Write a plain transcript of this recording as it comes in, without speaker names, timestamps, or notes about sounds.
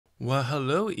Well,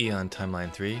 hello Aeon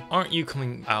Timeline 3. Aren't you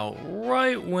coming out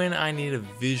right when I need a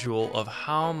visual of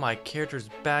how my characters'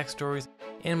 backstories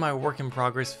and my work in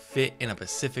progress fit in a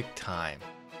specific time?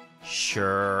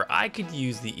 Sure, I could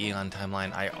use the Aeon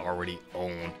Timeline I already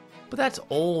own, but that's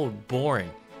old, boring,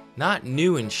 not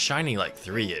new and shiny like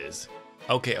 3 is.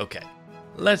 Okay,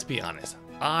 let's be honest.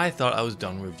 I thought I was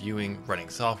done reviewing running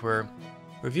software.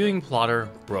 Reviewing Plotter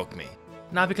broke me.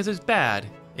 Not because it's bad,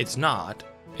 it's not,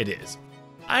 it is.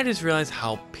 I just realized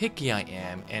how picky I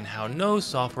am and how no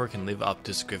software can live up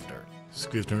to Scrivener.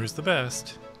 Scrivener is the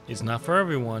best. It's not for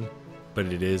everyone, but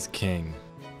it is king.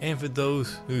 And for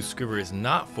those who Scrivener is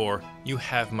not for, you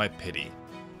have my pity,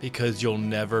 because you'll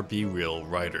never be real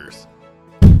writers.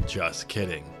 Just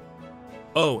kidding.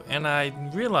 Oh, and I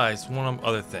realized one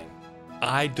other thing.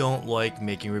 I don't like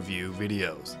making review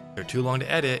videos. They're too long to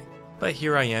edit, but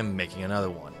here I am making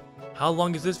another one. How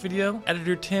long is this video,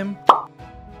 Editor Tim?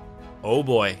 Oh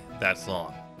boy, that's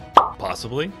long.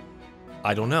 Possibly?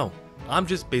 I don't know. I'm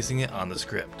just basing it on the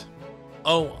script.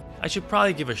 Oh, I should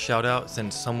probably give a shout out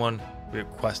since someone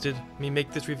requested me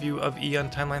make this review of Aeon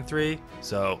Timeline 3,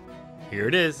 so here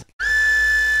it is.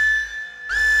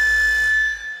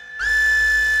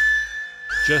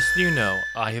 Just so you know,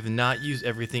 I have not used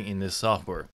everything in this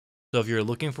software, so if you're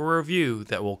looking for a review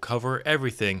that will cover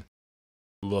everything,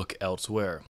 look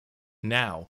elsewhere.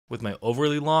 Now, with my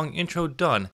overly long intro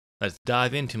done, let's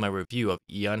dive into my review of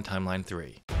Aeon Timeline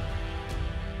 3.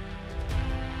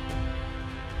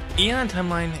 Aeon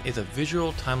Timeline is a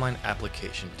visual timeline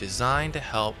application designed to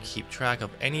help keep track of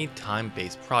any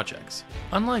time-based projects.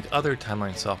 Unlike other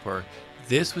timeline software,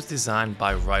 this was designed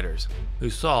by writers who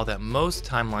saw that most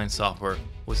timeline software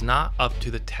was not up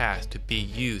to the task to be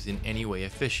used in any way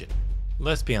efficient.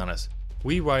 Let's be honest,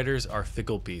 we writers are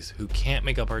fickle beasts who can't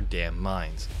make up our damn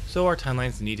minds, so our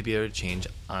timelines need to be able to change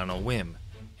on a whim.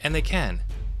 And they can.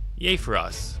 Yay for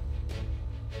us.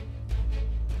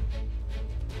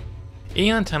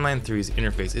 Aeon Timeline 3's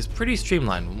interface is pretty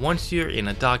streamlined once you're in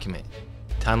a document.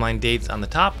 Timeline dates on the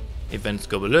top, events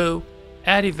go below,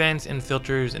 add events and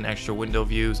filters and extra window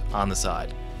views on the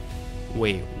side.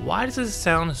 Wait, why does this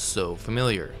sound so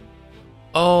familiar?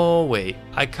 Oh wait,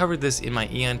 I covered this in my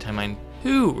Aeon Timeline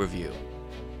 2 review,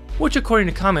 which according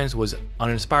to comments was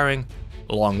uninspiring,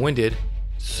 long-winded,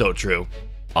 so true.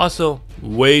 Also,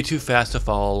 way too fast to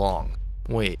follow along.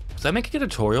 Wait, was I making a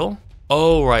tutorial?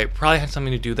 Oh right, probably had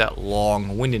something to do with that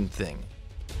long-winded thing.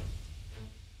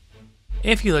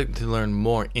 If you'd like to learn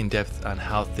more in-depth on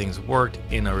how things worked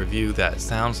in a review that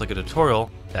sounds like a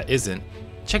tutorial that isn't,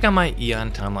 check out my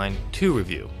Aeon Timeline 2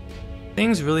 review.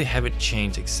 Things really haven't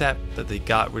changed except that they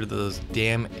got rid of those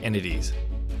damn entities.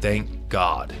 Thank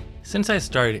God. Since I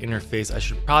started interface, I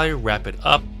should probably wrap it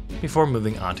up before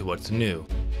moving on to what's new.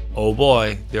 Oh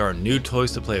boy, there are new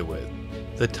toys to play with.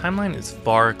 The timeline is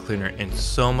far cleaner and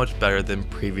so much better than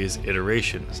previous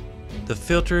iterations. The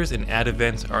filters and add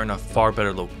events are in a far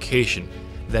better location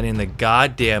than in the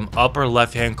goddamn upper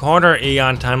left hand corner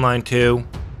Aeon Timeline 2.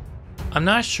 I'm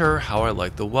not sure how I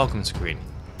like the welcome screen.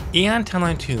 Aeon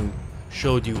Timeline 2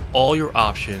 showed you all your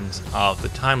options of the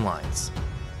timelines.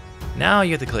 Now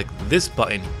you have to click this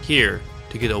button here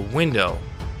to get a window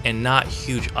and not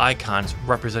huge icons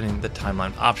representing the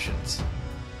timeline options.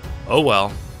 Oh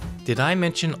well, did I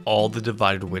mention all the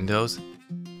divided windows?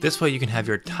 This way you can have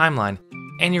your timeline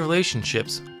and your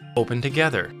relationships open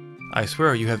together. I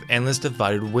swear you have endless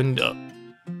divided window.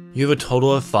 You have a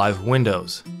total of 5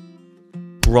 windows.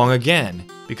 Wrong again,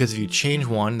 because if you change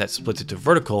one that splits it to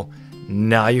vertical,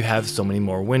 now you have so many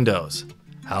more windows.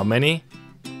 How many?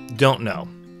 Don't know.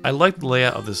 I like the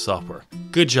layout of this software.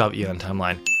 Good job Aeon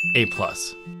Timeline, A+.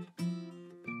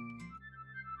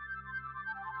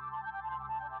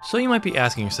 So you might be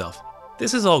asking yourself,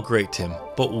 this is all great Tim,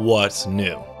 but what's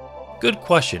new? Good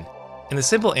question, and the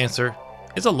simple answer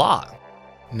is a lot.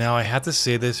 Now I have to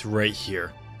say this right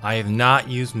here, I have not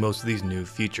used most of these new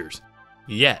features.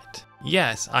 Yet.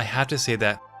 Yes, I have to say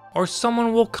that, or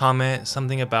someone will comment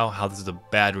something about how this is a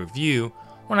bad review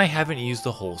when I haven't used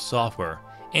the whole software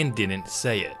and didn't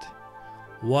say it.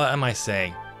 What am I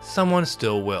saying? Someone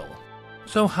still will.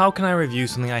 So how can I review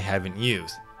something I haven't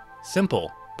used?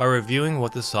 Simple. By reviewing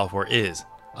what the software is,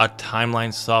 a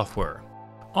timeline software.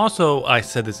 Also, I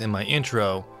said this in my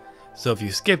intro, so if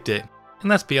you skipped it, and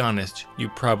let's be honest, you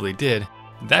probably did,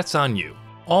 that's on you.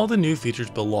 All the new features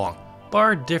belong, but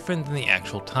are different than the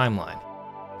actual timeline.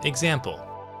 Example,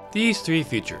 these 3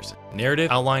 features, narrative,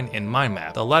 outline, and mind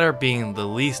map, the latter being the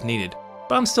least needed,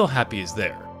 but I'm still happy it's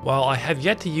there. While I have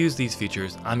yet to use these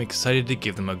features, I'm excited to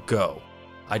give them a go.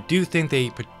 I do think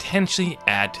they potentially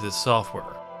add to the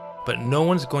software, but no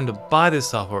one's going to buy this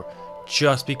software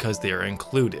just because they are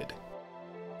included.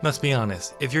 Let's be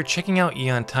honest, if you're checking out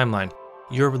Aeon Timeline,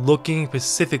 you're looking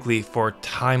specifically for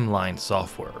timeline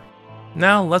software.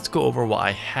 Now let's go over what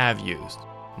I have used.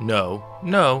 No.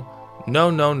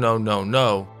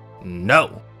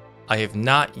 I have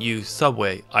not used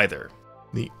Subway either.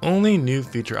 The only new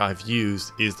feature I've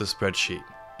used is the spreadsheet,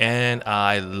 and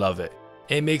I love it.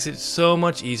 It makes it so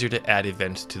much easier to add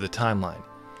events to the timeline.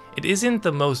 It isn't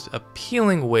the most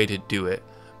appealing way to do it,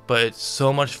 but it's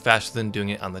so much faster than doing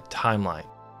it on the timeline.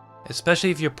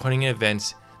 Especially if you're putting in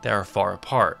events that are far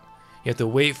apart. You have to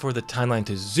wait for the timeline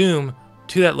to zoom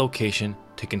to that location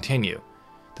to continue.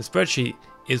 The spreadsheet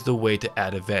is the way to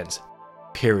add events,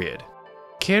 period.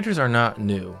 Characters are not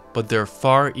new, but they're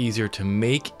far easier to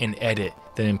make and edit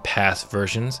than in past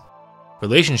versions.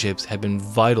 Relationships have been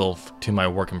vital to my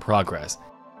work in progress.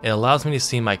 It allows me to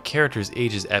see my characters'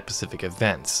 ages at specific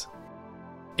events.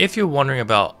 If you're wondering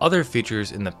about other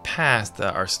features in the past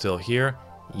that are still here,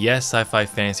 yes, sci-fi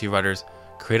fantasy writers,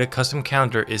 create a custom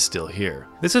calendar is still here.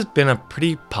 This has been a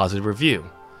pretty positive review.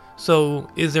 So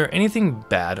is there anything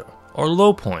bad or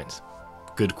low points?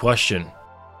 Good question.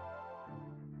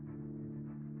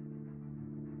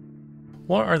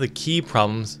 What are the key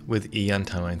problems with Aeon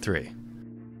Timeline 3?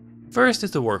 First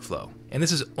is the workflow, and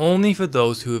this is only for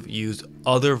those who have used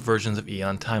other versions of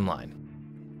Aeon Timeline.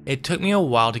 It took me a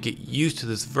while to get used to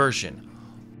this version.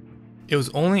 It was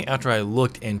only after I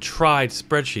looked and tried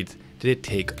spreadsheets did it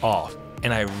take off,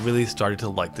 and I really started to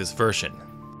like this version.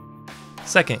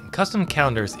 Second, custom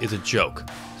calendars is a joke,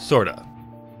 sorta.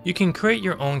 You can create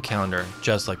your own calendar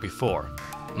just like before.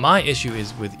 My issue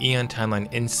is with Aeon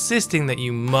Timeline insisting that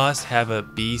you must have a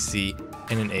BC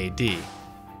and an AD.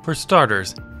 For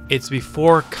starters, it's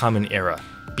before Common Era,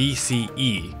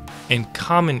 BCE, and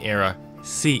Common Era,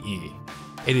 CE.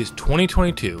 It is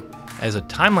 2022. As a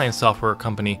timeline software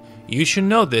company, you should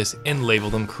know this and label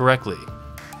them correctly.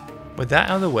 With that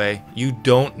out of the way, you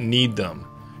don't need them.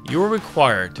 You are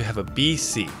required to have a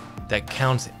BC that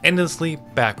counts endlessly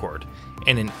backward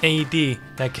and an AD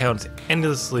that counts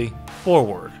endlessly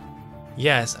forward.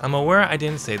 Yes, I'm aware I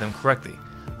didn't say them correctly.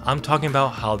 I'm talking about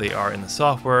how they are in the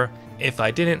software. If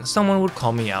I didn't, someone would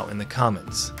call me out in the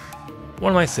comments. What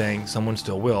am I saying? Someone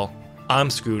still will. I'm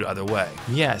screwed either way.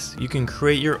 Yes, you can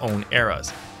create your own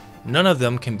eras. None of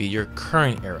them can be your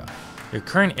current era. Your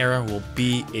current era will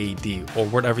be AD or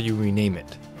whatever you rename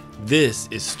it. This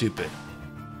is stupid.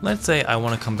 Let's say I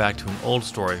want to come back to an old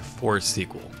story for a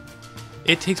sequel.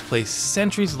 It takes place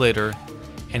centuries later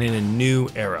and in a new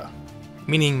era,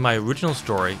 meaning my original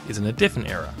story is in a different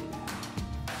era.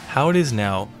 How it is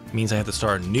now means I have to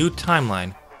start a new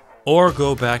timeline or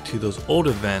go back to those old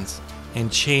events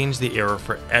and change the era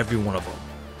for every one of them.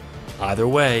 Either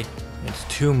way, it's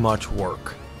too much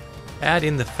work. Add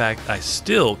in the fact I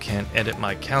still can't edit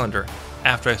my calendar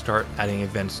after I start adding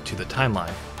events to the timeline,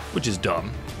 which is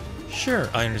dumb. Sure,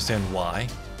 I understand why,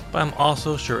 but I'm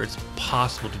also sure it's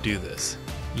possible to do this.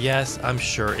 Yes, I'm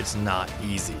sure it's not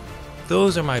easy.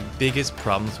 Those are my biggest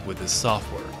problems with this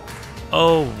software.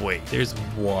 Oh wait, there's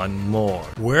one more.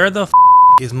 Where the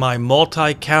is my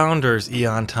multi-calendars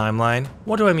Aeon Timeline?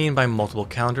 What do I mean by multiple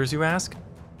calendars, you ask?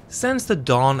 Since the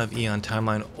dawn of Aeon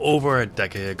Timeline over a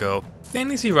decade ago,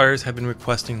 fantasy writers have been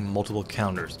requesting multiple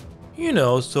calendars. You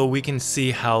know, so we can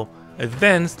see how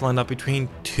events line up between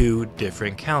two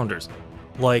different calendars,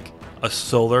 like a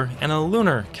solar and a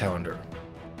lunar calendar.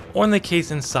 Or in the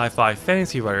case in sci-fi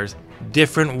fantasy writers,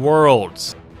 different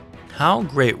worlds. How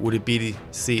great would it be to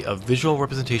see a visual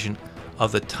representation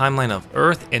of the timeline of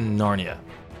Earth and Narnia,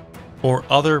 or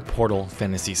other Portal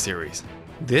fantasy series?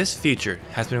 This feature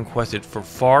has been requested for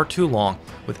far too long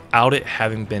without it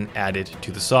having been added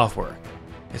to the software,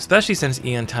 especially since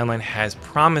Aeon Timeline has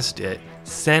promised it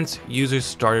since users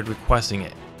started requesting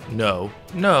it. No.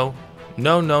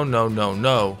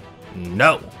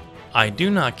 I do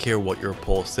not care what your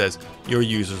poll says your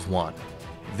users want.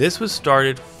 This was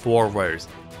started for writers,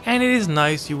 and it is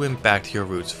nice you went back to your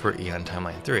roots for Aeon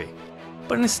Timeline 3.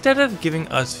 But instead of giving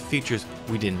us features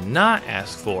we did not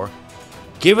ask for,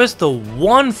 give us the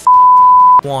one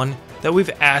that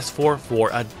we've asked for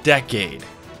a decade.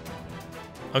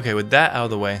 Okay, with that out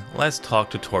of the way, let's talk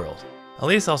tutorials. At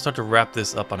least I'll start to wrap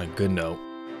this up on a good note.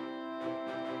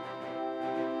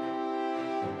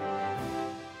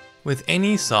 With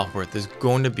any software, there's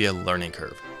going to be a learning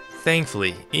curve.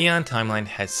 Thankfully, Aeon Timeline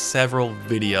has several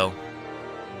video.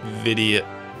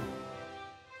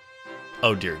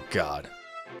 Oh dear God.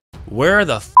 Where are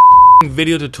the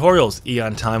video tutorials,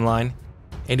 Aeon Timeline?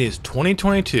 It is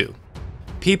 2022.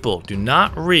 People do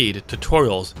not read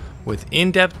tutorials with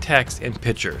in-depth text and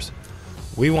pictures.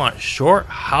 We want short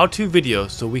how-to videos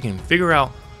so we can figure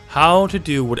out how to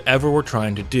do whatever we're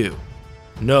trying to do.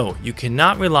 No, you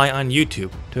cannot rely on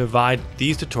YouTube to provide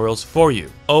these tutorials for you.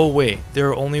 Oh wait, there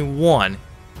are only one,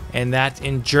 and that's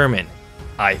in German,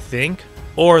 I think,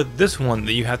 or this one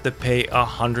that you have to pay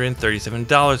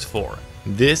 $137 for.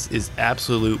 This is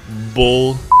absolute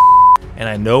bull, and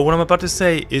I know what I'm about to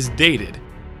say is dated,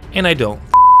 and I don't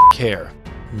care.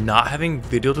 Not having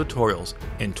video tutorials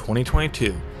in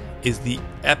 2022 is the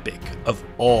epic of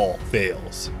all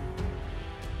fails.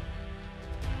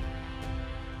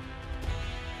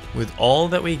 With all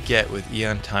that we get with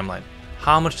Aeon Timeline,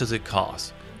 how much does it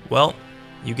cost? Well,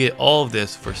 you get all of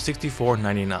this for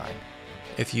 $64.99.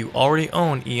 If you already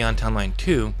own Aeon Timeline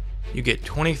 2, you get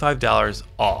 $25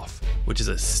 off, which is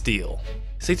a steal.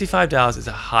 $65 is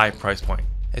a high price point,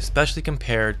 especially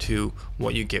compared to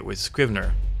what you get with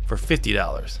Scrivener for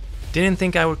 $50. Didn't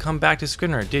think I would come back to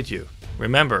Scrivener, did you?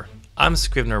 Remember, I'm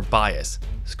Scrivener biased.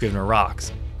 Scrivener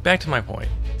rocks. Back to my point,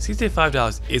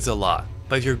 $65 is a lot,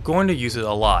 but if you're going to use it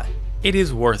a lot, it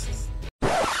is worth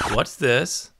it. What's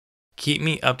this? Keep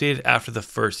me updated after the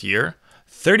first year?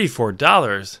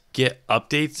 $34? Get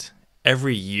updates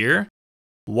every year?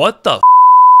 What the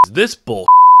is this bull?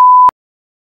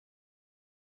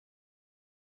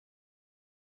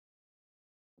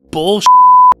 Bullshit.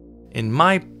 In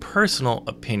my personal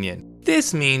opinion,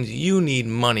 this means you need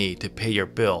money to pay your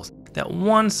bills. That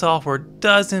one software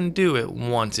doesn't do it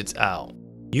once it's out.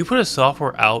 You put a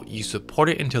software out, you support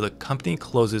it until the company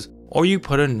closes, or you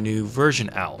put a new version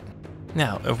out.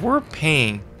 Now, if we're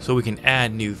paying so we can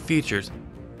add new features,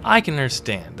 I can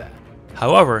understand that.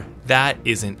 However, that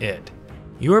isn't it.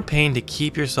 You are paying to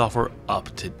keep your software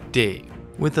up to date,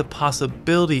 with the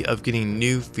possibility of getting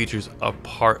new features a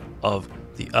part of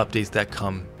the updates that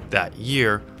come that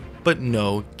year, but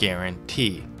no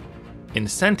guarantee.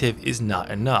 Incentive is not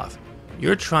enough.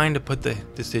 You're trying to put the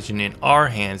decision in our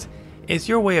hands. It's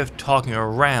your way of talking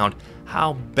around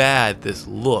how bad this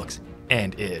looks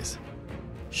and is.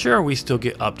 Sure, we still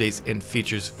get updates and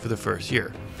features for the first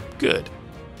year. Good.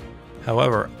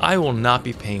 However, I will not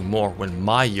be paying more when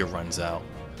my year runs out,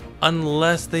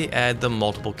 unless they add the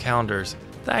multiple calendars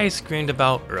that I screamed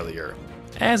about earlier.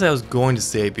 As I was going to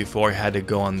say before I had to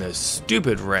go on this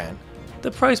stupid rant,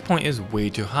 the price point is way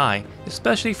too high,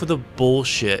 especially for the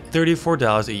bullshit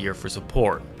 $34 a year for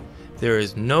support. There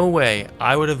is no way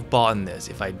I would have bought this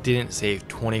if I didn't save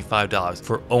 $25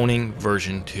 for owning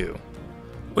version 2,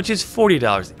 which is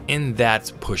 $40, and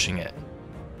that's pushing it.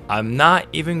 I'm not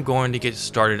even going to get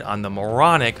started on the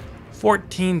moronic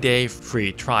 14-day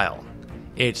free trial.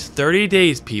 It's 30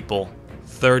 days, people.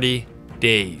 30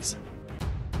 days.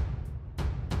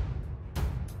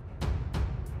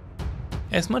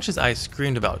 As much as I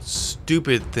screamed about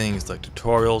stupid things like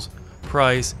tutorials,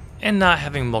 price, and not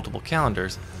having multiple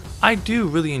calendars, I do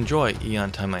really enjoy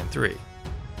Aeon Timeline 3.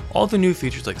 All the new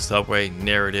features like Subway,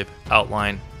 Narrative,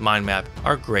 Outline, Mind Map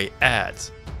are great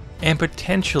adds, and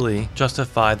potentially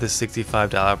justify the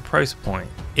 $65 price point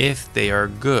if they are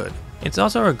good. It's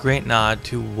also a great nod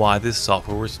to why this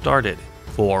software was started,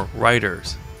 for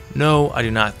writers. No, I do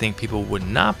not think people would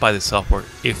not buy the software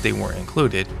if they weren't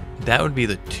included. That would be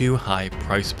the too high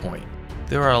price point.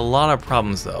 There are a lot of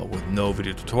problems though with no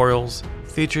video tutorials,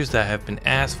 features that have been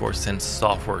asked for since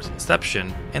software's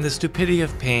inception, and the stupidity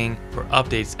of paying for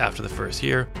updates after the first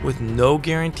year with no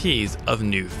guarantees of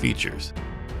new features.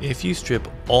 If you strip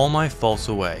all my faults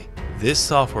away, this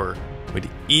software would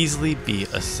easily be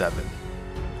a 7.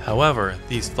 However,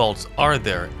 these faults are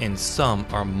there and some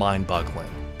are mind-boggling.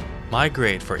 My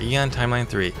grade for Aeon Timeline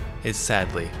 3 is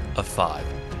sadly a 5.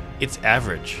 It's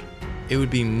average. It would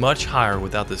be much higher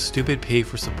without the stupid pay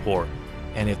for support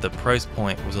and if the price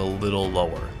point was a little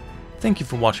lower. Thank you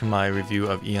for watching my review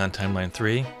of Aeon Timeline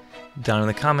 3. Down in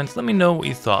the comments, let me know what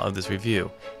you thought of this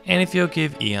review, and if you'll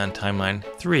give Aeon Timeline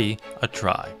 3 a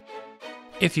try.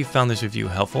 If you found this review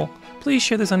helpful, please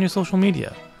share this on your social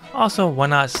media. Also, why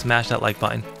not smash that like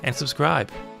button and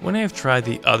subscribe? When I have tried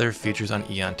the other features on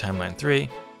Aeon Timeline 3,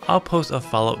 I'll post a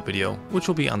follow-up video which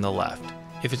will be on the left.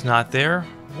 If it's not there,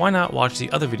 why not watch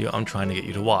the other video I'm trying to get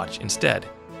you to watch instead?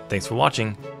 Thanks for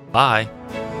watching. Bye!